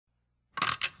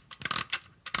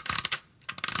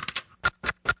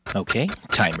Okay,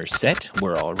 timer set.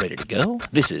 We're all ready to go.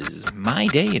 This is My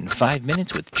Day in 5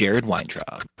 Minutes with Jared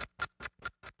Weintraub.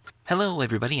 Hello,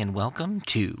 everybody, and welcome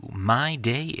to My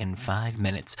Day in 5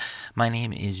 Minutes. My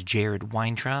name is Jared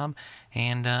Weintraub,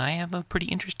 and I have a pretty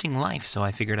interesting life, so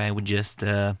I figured I would just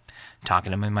talk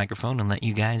into my microphone and let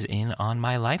you guys in on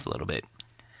my life a little bit.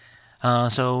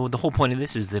 So the whole point of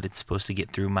this is that it's supposed to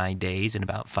get through my days in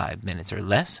about 5 minutes or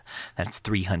less. That's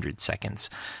 300 seconds.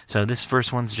 So this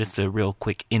first one's just a real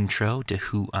quick intro to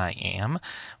who I am.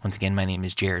 Once again, my name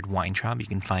is Jared Weintraub. You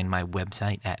can find my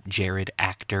website at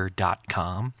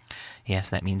jaredactor.com.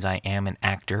 Yes, that means I am an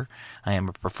actor. I am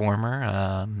a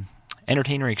performer.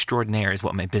 Entertainer extraordinaire is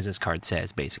what my business card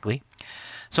says, basically.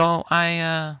 So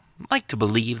I like to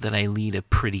believe that I lead a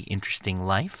pretty interesting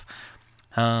life.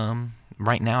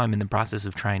 Right now, I'm in the process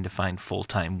of trying to find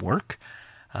full-time work.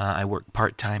 I work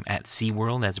part-time at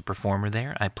SeaWorld as a performer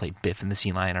there. I play Biff in the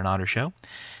Sea Lion and Otter Show.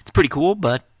 It's pretty cool,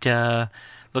 but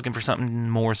looking for something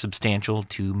more substantial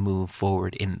to move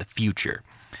forward in the future.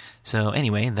 So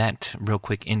anyway, that real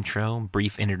quick intro,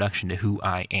 brief introduction to who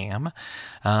I am,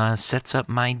 sets up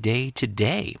my day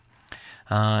today.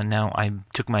 Now, I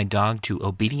took my dog to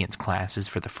obedience classes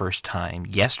for the first time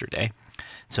yesterday.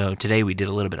 So today we did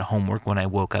a little bit of homework when I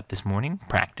woke up this morning,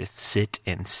 practiced sit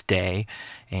and stay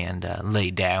and lay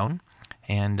down,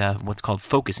 and what's called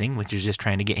focusing, which is just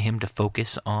trying to get him to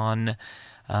focus on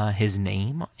his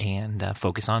name and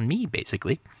focus on me,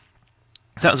 basically.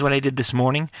 So that was what I did this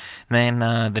morning. Then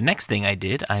the next thing I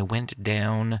did, I went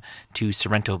down to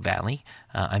Sorrento Valley.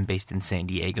 I'm based in San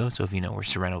Diego, so if you know where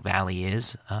Sorrento Valley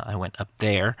is, I went up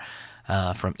there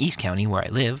from East County, where I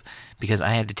live, because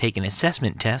I had to take an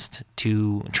assessment test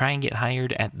to try and get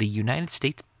hired at the United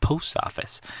States Post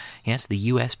Office. Yes, the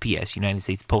USPS, United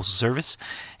States Postal Service,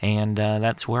 and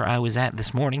that's where I was at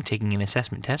this morning, taking an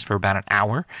assessment test for about an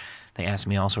hour. They asked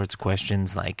me all sorts of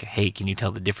questions like, hey, can you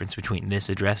tell the difference between this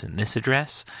address and this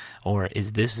address? Or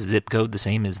is this zip code the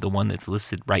same as the one that's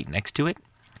listed right next to it?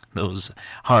 Those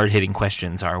hard-hitting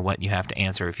questions are what you have to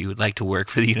answer if you would like to work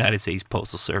for the United States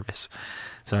Postal Service.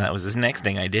 So that was the next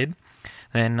thing I did.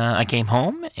 Then I came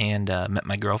home and met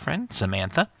my girlfriend,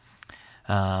 Samantha.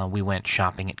 We went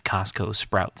shopping at Costco,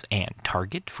 Sprouts, and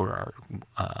Target for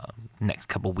our next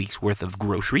couple weeks' worth of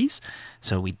groceries.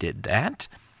 So we did that.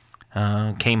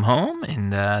 Came home,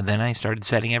 and then I started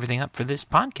setting everything up for this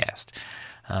podcast.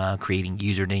 Creating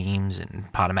usernames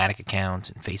and Podomatic accounts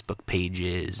and Facebook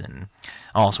pages and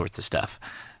all sorts of stuff.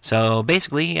 So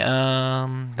basically,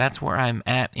 that's where I'm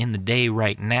at in the day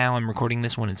right now. I'm recording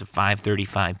this one. It's at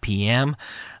 5:35 p.m.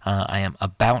 I am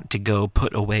about to go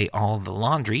put away all the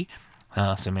laundry.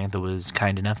 Samantha was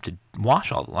kind enough to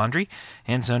wash all the laundry,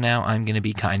 and so now I'm going to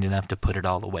be kind enough to put it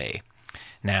all away.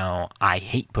 Now, I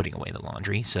hate putting away the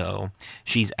laundry, so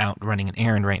she's out running an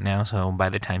errand right now, so by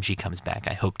the time she comes back,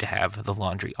 I hope to have the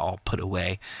laundry all put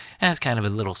away as kind of a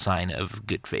little sign of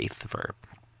good faith for,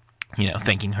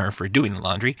 thanking her for doing the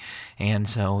laundry. And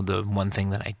so the one thing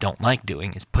that I don't like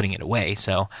doing is putting it away,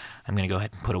 so I'm going to go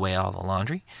ahead and put away all the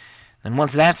laundry. Then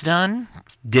once that's done,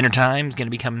 dinner time is going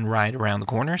to be coming right around the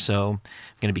corner, so I'm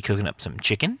going to be cooking up some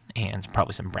chicken and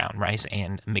probably some brown rice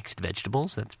and mixed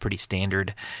vegetables. That's pretty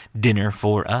standard dinner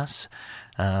for us,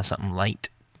 something light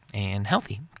and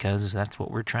healthy, because that's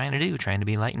what we're trying to do, trying to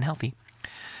be light and healthy.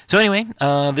 So anyway,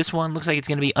 this one looks like it's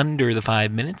going to be under the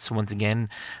 5 minutes. Once again,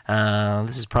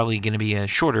 this is probably going to be a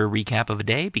shorter recap of a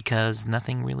day because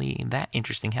nothing really that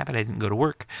interesting happened. I didn't go to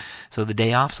work. So the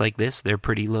day offs like this, they're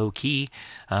pretty low-key,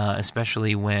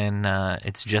 especially when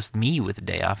it's just me with the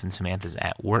day off and Samantha's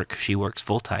at work. She works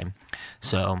full-time.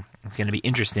 So it's going to be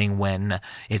interesting when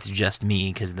it's just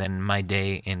me, because then my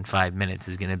day in 5 minutes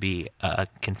is going to be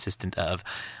consistent of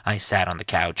I sat on the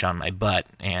couch on my butt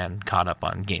and caught up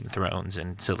on Game of Thrones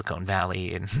and Silicon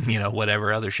Valley and,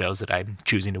 whatever other shows that I'm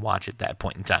choosing to watch at that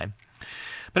point in time.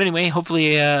 But anyway,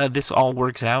 hopefully this all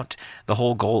works out. The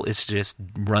whole goal is to just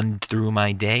run through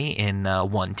my day in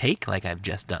one take like I've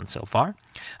just done so far.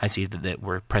 I see that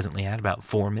we're presently at about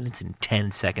 4 minutes and 10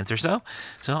 seconds or so.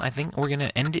 So I think we're going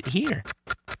to end it here.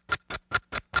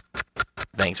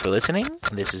 Thanks for listening.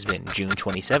 This has been June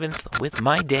 27th with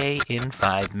My Day in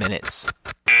 5 minutes.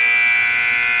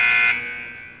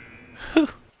 Whew,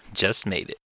 just made it.